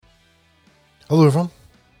Hello everyone,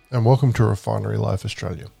 and welcome to Refinery Life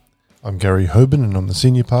Australia. I'm Gary Hoban, and I'm the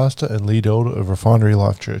Senior Pastor and Lead Elder of Refinery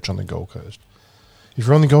Life Church on the Gold Coast. If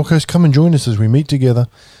you're on the Gold Coast, come and join us as we meet together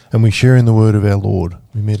and we share in the Word of our Lord.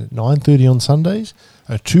 We meet at 9:30 on Sundays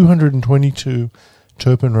at 222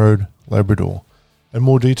 Turpin Road, Labrador. And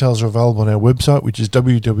more details are available on our website, which is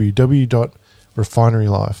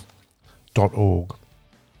www.refinerylife.org.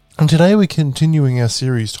 And today we're continuing our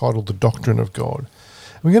series titled The Doctrine of God.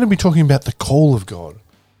 We're going to be talking about the call of God.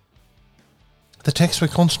 The text we're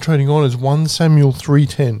concentrating on is 1 Samuel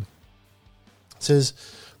 3:10. It says,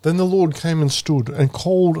 "Then the Lord came and stood and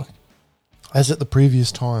called as at the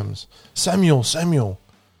previous times, 'Samuel, Samuel.'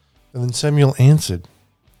 And then Samuel answered,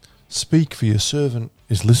 'Speak, for your servant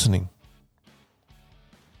is listening.'"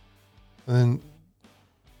 And then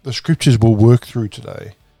the scriptures we'll work through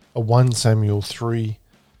today are 1 Samuel 3,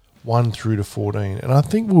 1 through to 14. And I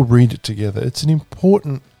think we'll read it together. It's an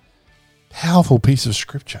important, powerful piece of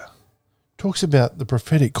scripture. It talks about the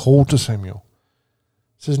prophetic call to Samuel.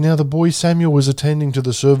 It says, "Now the boy Samuel was attending to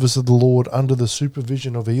the service of the Lord under the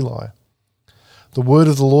supervision of Eli. The word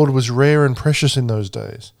of the Lord was rare and precious in those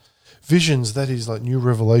days. Visions, that is, like new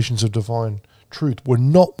revelations of divine truth, were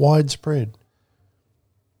not widespread.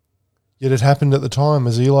 Yet it happened at the time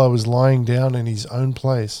as Eli was lying down in his own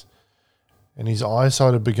place, and his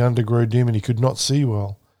eyesight had begun to grow dim, and he could not see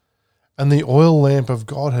well. And the oil lamp of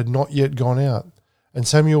God had not yet gone out, and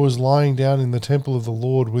Samuel was lying down in the temple of the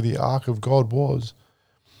Lord where the ark of God was.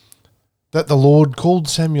 That the Lord called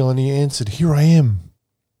Samuel, and he answered, 'Here I am.'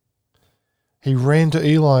 He ran to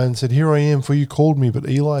Eli and said, 'Here I am, for you called me.' But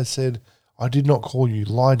Eli said, 'I did not call you.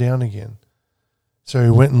 Lie down again.' So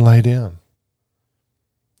he went and lay down."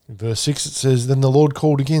 In verse 6 it says, "Then the Lord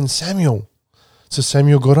called again, 'Samuel.' So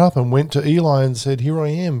Samuel got up and went to Eli and said, 'Here I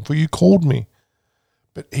am, for you called me.'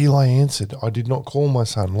 But Eli answered, 'I did not call, my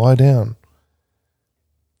son. Lie down.'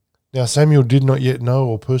 Now Samuel did not yet know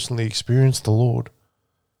or personally experience the Lord,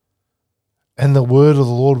 and the word of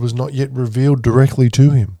the Lord was not yet revealed directly to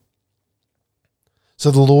him.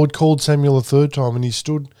 So the Lord called Samuel a third time, and he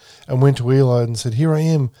stood and went to Eli and said, 'Here I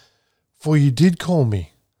am, for you did call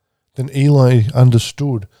me.' Then Eli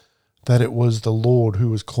understood that it was the Lord who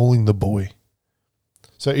was calling the boy.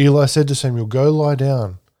 So Eli said to Samuel, 'Go lie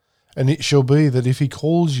down, and it shall be that if he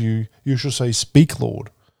calls you, you shall say, Speak,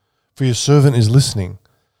 Lord, for your servant is listening.'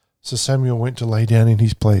 So Samuel went to lay down in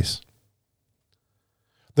his place.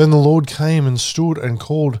 Then the Lord came and stood and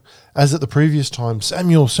called, as at the previous time,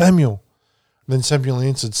 'Samuel, Samuel.' Then Samuel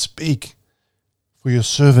answered, 'Speak, for your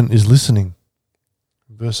servant is listening.'"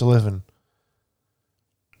 Verse 11.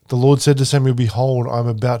 "The Lord said to Samuel, 'Behold, I am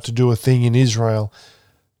about to do a thing in Israel,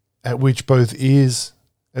 at which both ears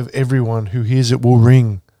of everyone who hears it will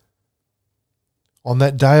ring. On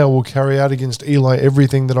that day I will carry out against Eli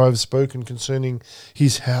everything that I have spoken concerning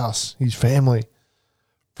his house, his family,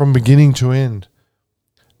 from beginning to end.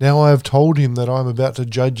 Now I have told him that I am about to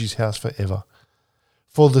judge his house forever,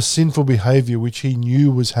 for the sinful behavior which he knew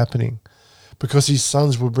was happening, because his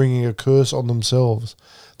sons were bringing a curse on themselves.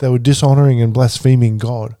 They were dishonoring and blaspheming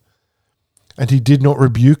God, and he did not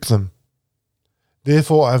rebuke them.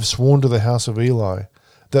 Therefore I have sworn to the house of Eli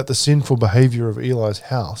that the sinful behavior of Eli's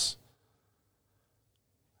house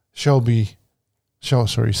shall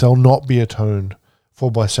not be atoned for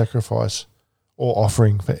by sacrifice or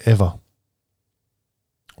offering forever.'"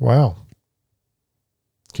 Wow.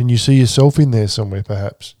 Can you see yourself in there somewhere,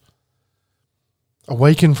 perhaps?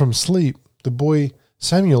 Awakened from sleep, the boy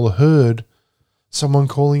Samuel heard someone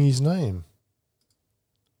calling his name.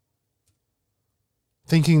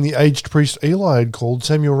 Thinking the aged priest Eli had called,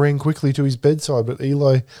 Samuel ran quickly to his bedside, but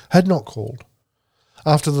Eli had not called.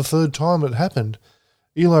 After the third time it happened,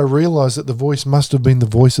 Eli realized that the voice must have been the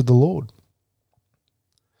voice of the Lord.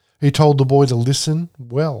 He told the boy to listen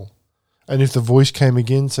well, and if the voice came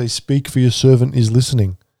again, say, "Speak, for your servant is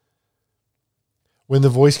listening." When the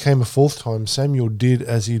voice came a fourth time, Samuel did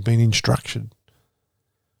as he had been instructed.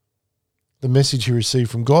 The message he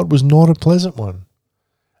received from God was not a pleasant one.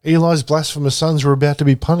 Eli's blasphemous sons were about to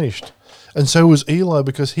be punished, and so was Eli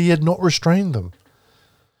because he had not restrained them.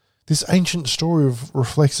 This ancient story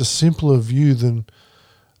reflects a simpler view than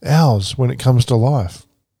ours when it comes to life.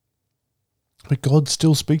 But God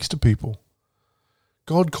still speaks to people.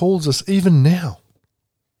 God calls us even now.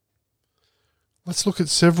 Let's look at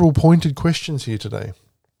several pointed questions here today.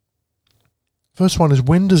 First one is,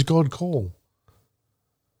 when does God call?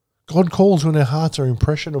 God calls when our hearts are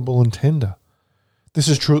impressionable and tender. This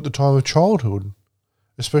is true at the time of childhood,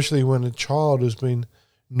 especially when a child has been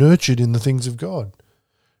nurtured in the things of God.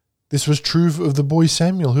 This was true of the boy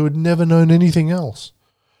Samuel, who had never known anything else.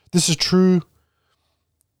 This is true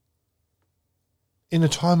in a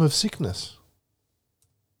time of sickness,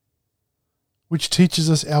 which teaches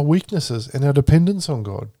us our weaknesses and our dependence on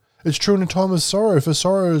God. It's true in a time of sorrow, for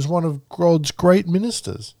sorrow is one of God's great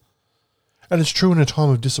ministers. And it's true in a time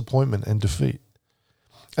of disappointment and defeat.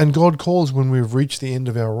 And God calls when we've reached the end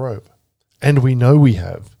of our rope. And we know we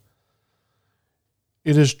have.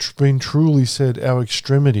 It has been truly said, our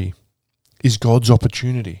extremity is God's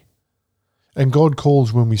opportunity. And God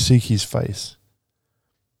calls when we seek his face.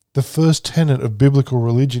 The first tenet of biblical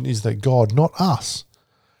religion is that God, not us,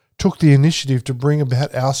 took the initiative to bring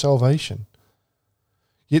about our salvation.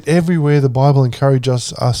 Yet everywhere the Bible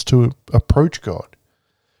encourages us to approach God,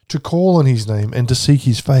 to call on his name and to seek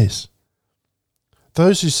his face.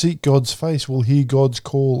 Those who seek God's face will hear God's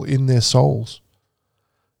call in their souls.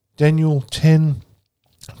 Daniel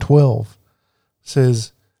 10:12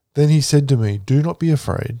 says, "Then he said to me, 'Do not be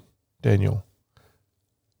afraid, Daniel.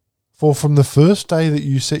 For from the first day that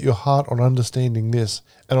you set your heart on understanding this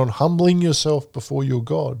and on humbling yourself before your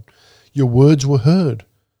God, your words were heard,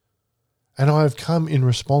 and I have come in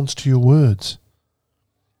response to your words.'"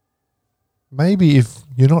 Maybe if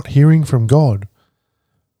you're not hearing from God,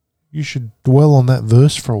 you should dwell on that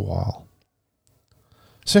verse for a while.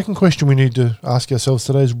 Second question we need to ask ourselves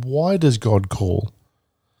today is, why does God call?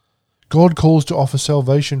 God calls to offer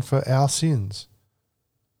salvation for our sins.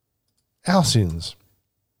 Our sins.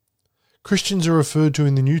 Christians are referred to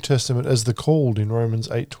in the New Testament as the called in Romans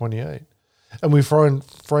 8:28. And we find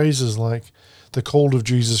phrases like the called of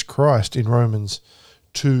Jesus Christ in Romans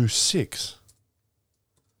 2:6.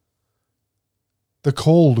 The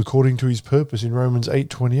called according to his purpose in Romans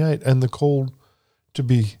 8:28, and the called to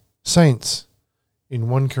be saints in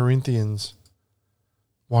 1 Corinthians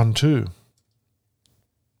 1:2.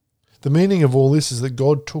 The meaning of all this is that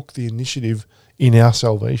God took the initiative in our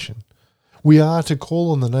salvation. We are to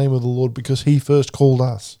call on the name of the Lord because he first called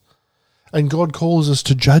us. And God calls us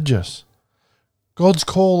to judge us. God's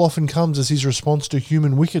call often comes as his response to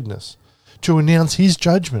human wickedness, to announce his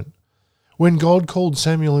judgment. When God called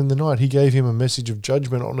Samuel in the night, he gave him a message of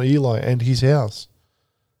judgment on Eli and his house.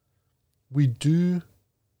 Do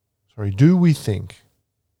we think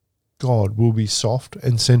God will be soft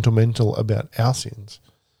and sentimental about our sins,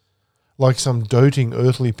 like some doting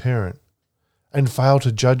earthly parent, and fail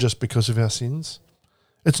to judge us because of our sins?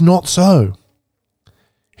 It's not so.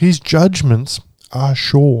 His judgments are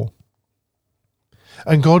sure.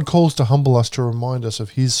 And God calls to humble us to remind us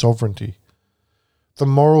of his sovereignty. The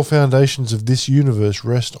moral foundations of this universe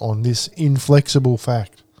rest on this inflexible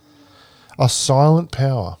fact. A silent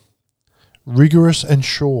power, rigorous and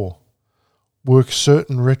sure, works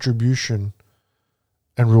certain retribution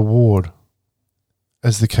and reward,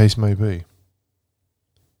 as the case may be.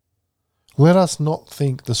 Let us not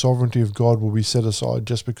think the sovereignty of God will be set aside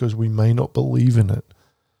just because we may not believe in it.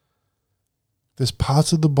 There's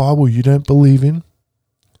parts of the Bible you don't believe in,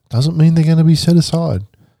 doesn't mean they're going to be set aside.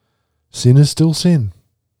 Sin is still sin.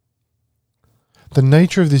 The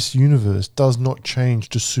nature of this universe does not change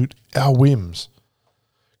to suit our whims.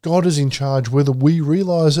 God is in charge whether we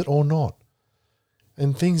realize it or not.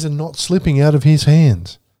 And things are not slipping out of his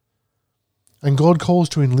hands. And God calls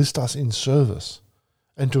to enlist us in service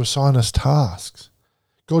and to assign us tasks.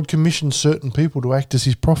 God commissions certain people to act as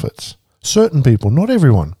his prophets. Certain people, not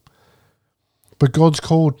everyone. But God's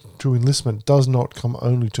call to enlistment does not come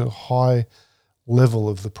only to a high level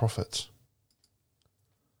of the prophets.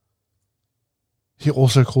 He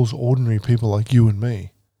also calls ordinary people like you and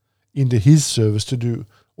me into his service to do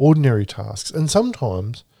ordinary tasks and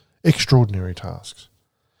sometimes extraordinary tasks.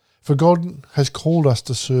 For God has called us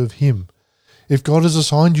to serve him. If God has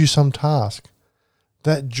assigned you some task,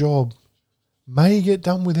 that job may get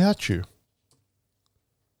done without you.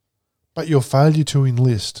 But your failure to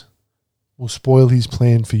enlist will spoil his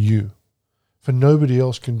plan for you. For nobody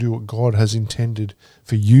else can do what God has intended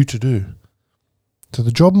for you to do. So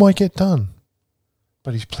the job might get done,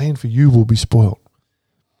 but his plan for you will be spoiled.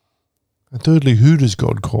 And thirdly, who does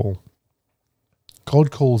God call?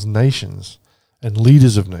 God calls nations and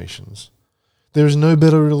leaders of nations. There is no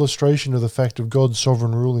better illustration of the fact of God's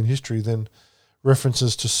sovereign rule in history than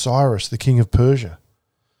references to Cyrus, the king of Persia.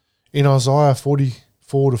 In Isaiah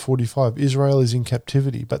 44-45, Israel is in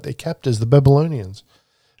captivity, but their captors, the Babylonians,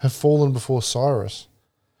 have fallen before Cyrus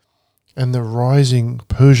and the rising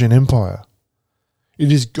Persian Empire.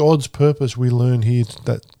 It is God's purpose, we learn here,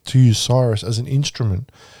 that to use Cyrus as an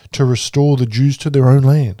instrument to restore the Jews to their own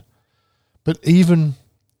land. But he even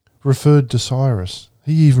referred to Cyrus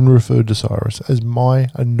as my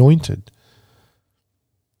anointed.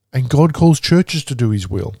 And God calls churches to do his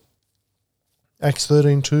will. Acts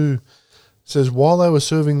 13:2 says, while they were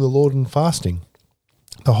serving the Lord and fasting,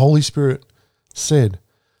 the Holy Spirit said,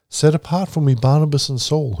 "Set apart for me Barnabas and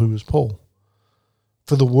Saul," who was Paul,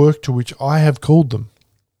 "for the work to which I have called them."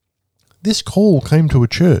 This call came to a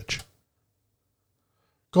church.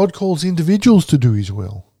 God calls individuals to do his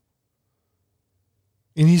will.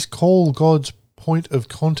 In his call, God's point of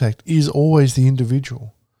contact is always the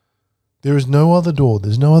individual. There is no other door.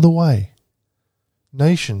 There's no other way.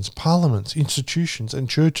 Nations, parliaments, institutions, and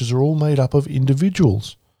churches are all made up of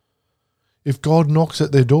individuals. If God knocks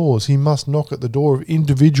at their doors, he must knock at the door of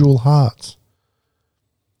individual hearts.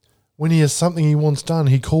 When he has something he wants done,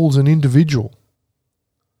 he calls an individual.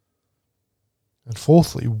 And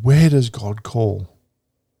fourthly, where does God call?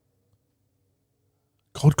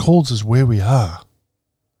 God calls us where we are.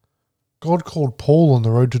 God called Paul on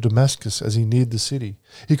the road to Damascus as he neared the city.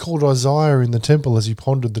 He called Isaiah in the temple as he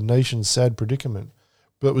pondered the nation's sad predicament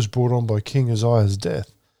that was brought on by King Uzziah's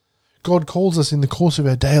death. God calls us in the course of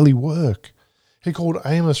our daily work. He called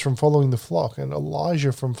Amos from following the flock and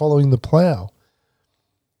Elijah from following the plough.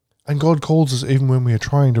 And God calls us even when we are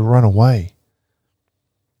trying to run away.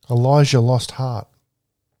 Elijah lost heart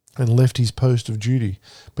and left his post of duty,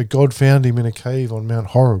 but God found him in a cave on Mount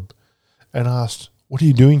Horeb and asked, "What are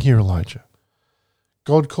you doing here, Elijah?"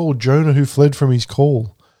 God called Jonah, who fled from his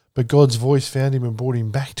call, but God's voice found him and brought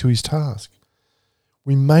him back to his task.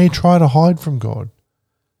 We may try to hide from God,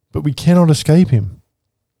 but we cannot escape him.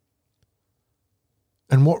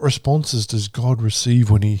 And what responses does God receive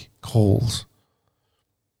when he calls?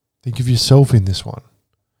 Think of yourself in this one.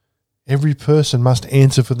 Every person must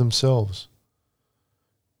answer for themselves.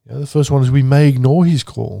 The first one is we may ignore his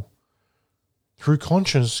call. Through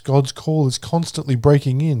conscience, God's call is constantly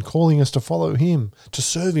breaking in, calling us to follow him, to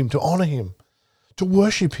serve him, to honour him, to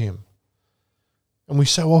worship him. And we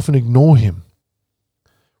so often ignore him.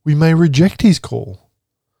 We may reject his call.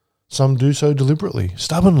 Some do so deliberately,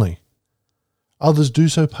 stubbornly. Others do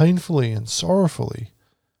so painfully and sorrowfully.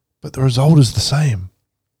 But the result is the same.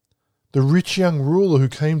 The rich young ruler who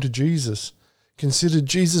came to Jesus considered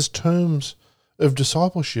Jesus' terms of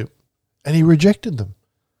discipleship, and he rejected them.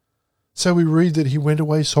 So we read that he went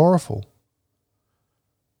away sorrowful.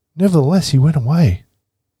 Nevertheless, he went away.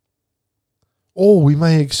 Or we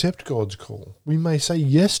may accept God's call. We may say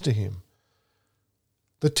yes to him.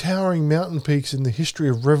 The towering mountain peaks in the history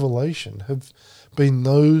of Revelation have been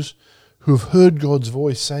those who have heard God's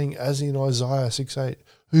voice saying, as in Isaiah 6:8,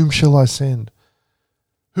 "Whom shall I send?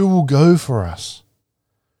 Who will go for us?"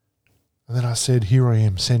 And then I said, "Here I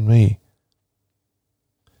am, send me."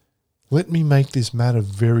 Let me make this matter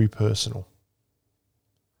very personal.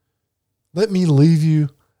 Let me leave you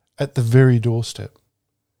at the very doorstep.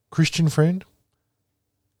 Christian friend,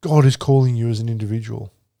 God is calling you as an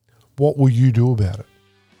individual. What will you do about it?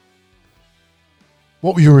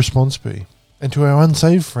 What will your response be? And to our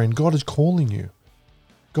unsaved friend, God is calling you.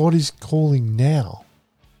 God is calling now.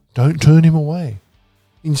 Don't turn him away.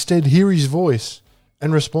 Instead, hear his voice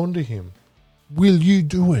and respond to him. Will you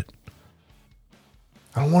do it?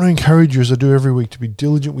 And I want to encourage you, as I do every week, to be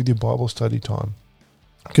diligent with your Bible study time,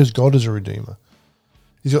 because God is a redeemer.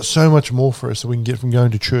 He's got so much more for us that we can get from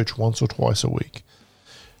going to church once or twice a week.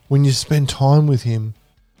 When you spend time with him,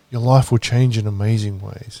 your life will change in amazing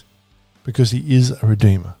ways, because he is a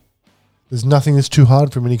redeemer. There's nothing that's too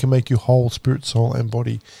hard for him, and he can make you whole, spirit, soul, and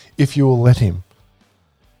body, if you will let him.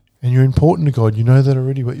 And you're important to God, you know that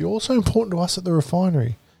already, but you're also important to us at the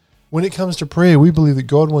Refinery. When it comes to prayer, we believe that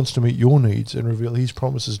God wants to meet your needs and reveal his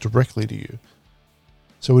promises directly to you.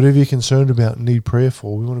 So whatever you're concerned about and need prayer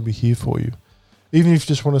for, we want to be here for you. Even if you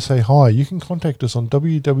just want to say hi, you can contact us on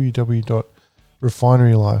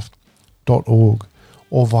www.refinerylife.org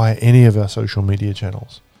or via any of our social media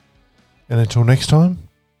channels. And until next time,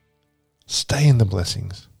 stay in the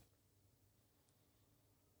blessings.